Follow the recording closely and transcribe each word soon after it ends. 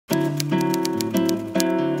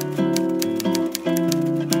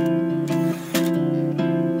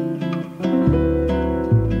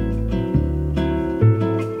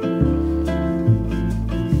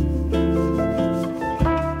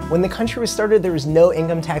country was started, there was no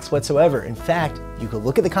income tax whatsoever. In fact, you could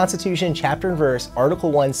look at the Constitution, chapter and verse,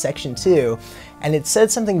 Article 1, Section 2, and it said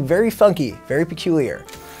something very funky, very peculiar.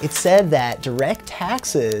 It said that direct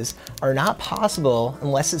taxes are not possible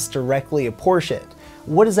unless it's directly apportioned.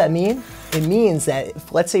 What does that mean? It means that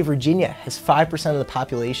if, let's say, Virginia has 5% of the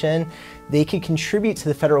population, they could contribute to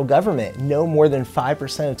the federal government no more than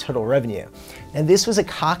 5% of total revenue. And this was a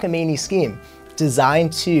cockamamie scheme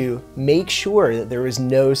designed to make sure that there was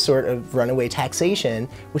no sort of runaway taxation,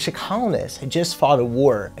 which the colonists had just fought a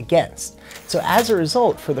war against. So as a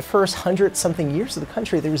result, for the first 100-something years of the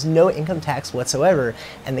country, there was no income tax whatsoever,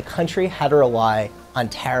 and the country had to rely on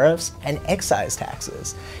tariffs and excise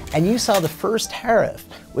taxes. And you saw the first tariff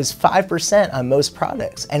was 5% on most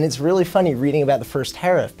products. And it's really funny reading about the first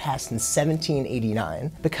tariff passed in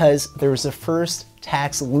 1789 because there was the first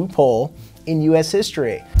tax loophole in US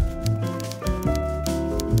history.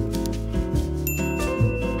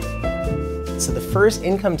 So the first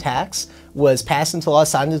income tax was passed into law,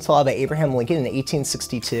 signed into law by Abraham Lincoln in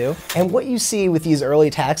 1862. And what you see with these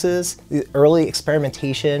early taxes, the early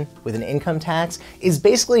experimentation with an income tax, is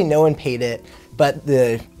basically no one paid it, but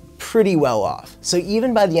the pretty well off. So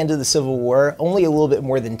even by the end of the Civil War, only a little bit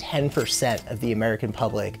more than 10% of the American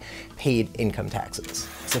public paid income taxes.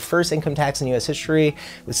 So the first income tax in US history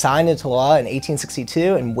was signed into law in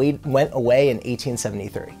 1862 and went away in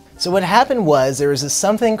 1873. So what happened was there was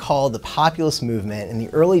something called the populist movement in the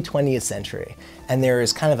early 20th century. And there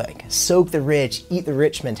was kind of like soak the rich, eat the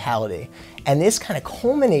rich mentality. And this kind of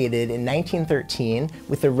culminated in 1913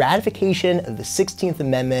 with the ratification of the 16th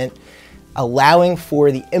Amendment, allowing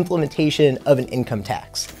for the implementation of an income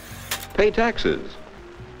tax. Pay taxes.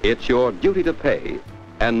 It's your duty to pay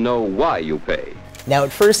and know why you pay. Now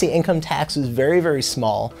at first the income tax was very, very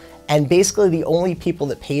small, and basically the only people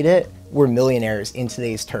that paid it were millionaires in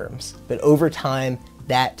today's terms. But over time,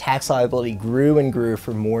 that tax liability grew and grew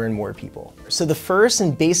for more and more people. So the first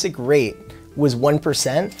and basic rate was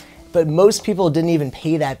 1%, but most people didn't even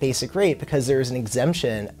pay that basic rate because there was an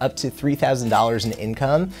exemption up to $3,000 in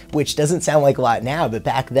income, which doesn't sound like a lot now, but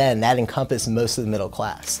back then that encompassed most of the middle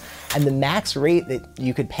class. And the max rate that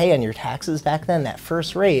you could pay on your taxes back then, that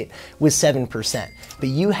first rate, was 7%. But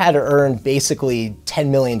you had to earn basically $10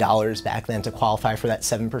 million back then to qualify for that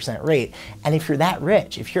 7% rate. And if you're that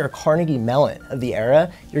rich, if you're a Carnegie Mellon of the era,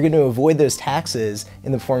 you're going to avoid those taxes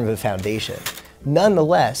in the form of a foundation.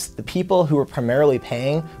 Nonetheless, the people who were primarily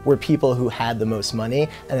paying were people who had the most money,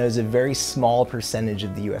 and it was a very small percentage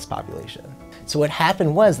of the US population. So what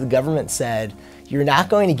happened was the government said, you're not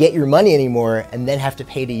going to get your money anymore and then have to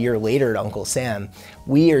pay it a year later to Uncle Sam.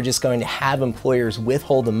 We are just going to have employers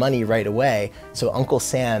withhold the money right away so Uncle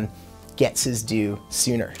Sam gets his due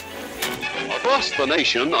sooner. Across the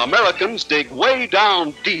nation, Americans dig way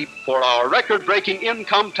down deep for our record-breaking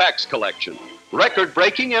income tax collection.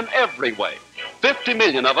 Record-breaking in every way. 50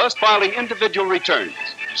 million of us filing individual returns,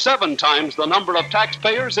 7 times the number of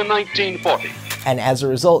taxpayers in 1940. And as a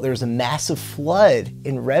result, there was a massive flood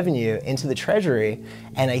in revenue into the Treasury.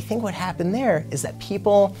 And I think what happened there is that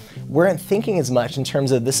people weren't thinking as much in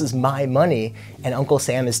terms of this is my money and Uncle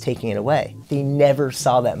Sam is taking it away. They never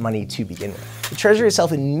saw that money to begin with. The Treasury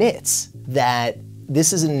itself admits that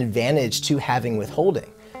this is an advantage to having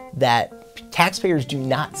withholding, that taxpayers do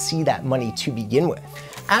not see that money to begin with.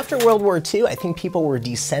 After World War II, I think people were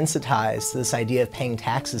desensitized to this idea of paying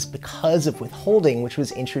taxes because of withholding, which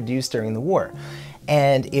was introduced during the war.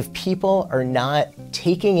 And if people are not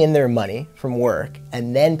taking in their money from work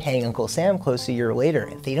and then paying Uncle Sam close to a year later,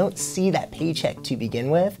 if they don't see that paycheck to begin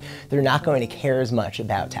with, they're not going to care as much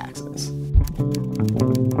about taxes.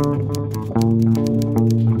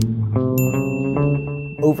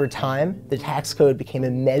 Over time, the tax code became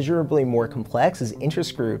immeasurably more complex as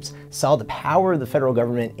interest groups saw the power of the federal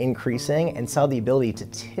government increasing and saw the ability to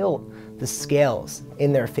tilt the scales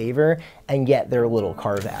in their favor and get their little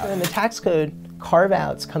carve-out. In the tax code,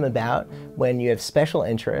 carve-outs come about when you have special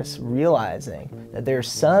interests realizing that there's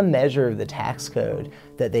some measure of the tax code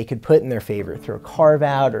that they could put in their favor through a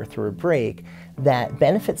carve-out or through a break that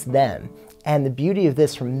benefits them. And the beauty of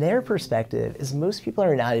this from their perspective is most people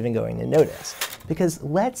are not even going to notice. Because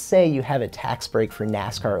let's say you have a tax break for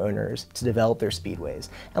NASCAR owners to develop their speedways,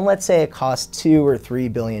 and let's say it costs $2 or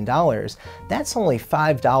 $3 billion, that's only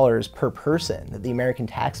 $5 per person that the American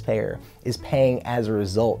taxpayer is paying as a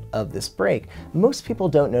result of this break. Most people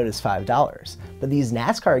don't notice $5, but these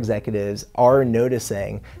NASCAR executives are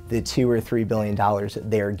noticing the $2 or $3 billion that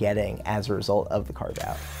they're getting as a result of the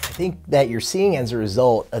carve-out. I think that you're seeing as a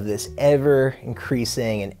result of this ever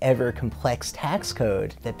increasing and ever complex tax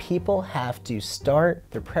code that people have to start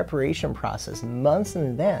their preparation process months in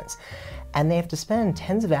advance. and they have to spend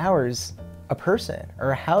tens of hours, a person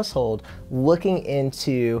or a household, looking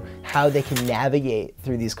into how they can navigate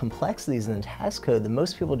through these complexities in the tax code that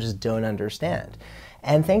most people just don't understand.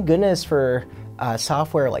 And thank goodness for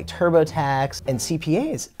software like TurboTax and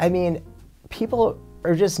CPAs. I mean, people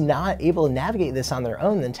are just not able to navigate this on their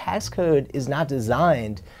own. The tax code is not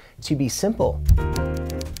designed to be simple.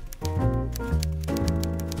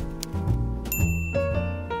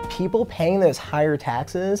 People paying those higher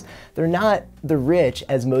taxes, they're not the rich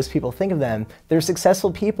as most people think of them. They're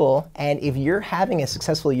successful people, and if you're having a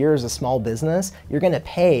successful year as a small business, you're gonna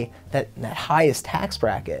pay that highest tax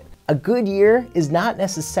bracket. A good year is not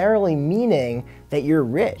necessarily meaning that you're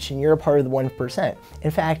rich and you're a part of the 1%.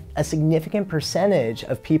 In fact, a significant percentage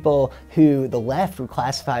of people who the left would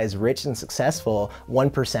classify as rich and successful,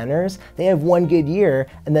 1%ers, they have one good year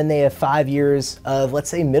and then they have 5 years of, let's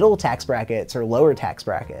say, middle tax brackets or lower tax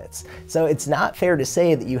brackets. So it's not fair to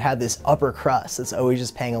say that you have this upper crust that's always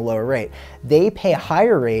just paying a lower rate. They pay a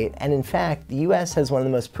higher rate, and in fact, the US has one of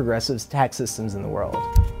the most progressive tax systems in the world.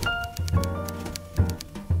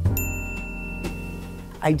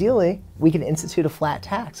 Ideally, we can institute a flat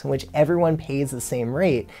tax in which everyone pays the same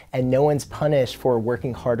rate and no one's punished for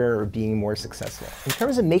working harder or being more successful. In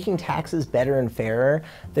terms of making taxes better and fairer,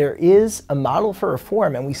 there is a model for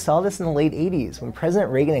reform, and we saw this in the late 80s when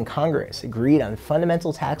President Reagan and Congress agreed on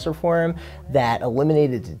fundamental tax reform that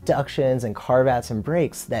eliminated deductions and carve-outs and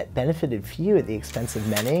breaks that benefited few at the expense of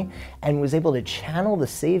many, and was able to channel the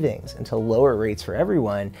savings into lower rates for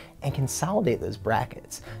everyone and consolidate those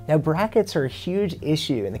brackets. Now, brackets are a huge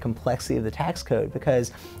issue in the complexity of the tax code,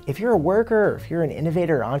 because if you're a worker, or if you're an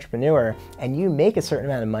innovator or entrepreneur, and you make a certain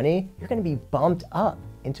amount of money, you're gonna be bumped up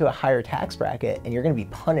into a higher tax bracket, and you're gonna be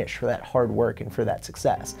punished for that hard work and for that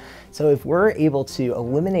success. So if we're able to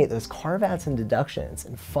eliminate those carve-outs and deductions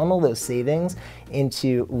and funnel those savings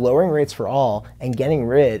into lowering rates for all and getting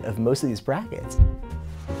rid of most of these brackets,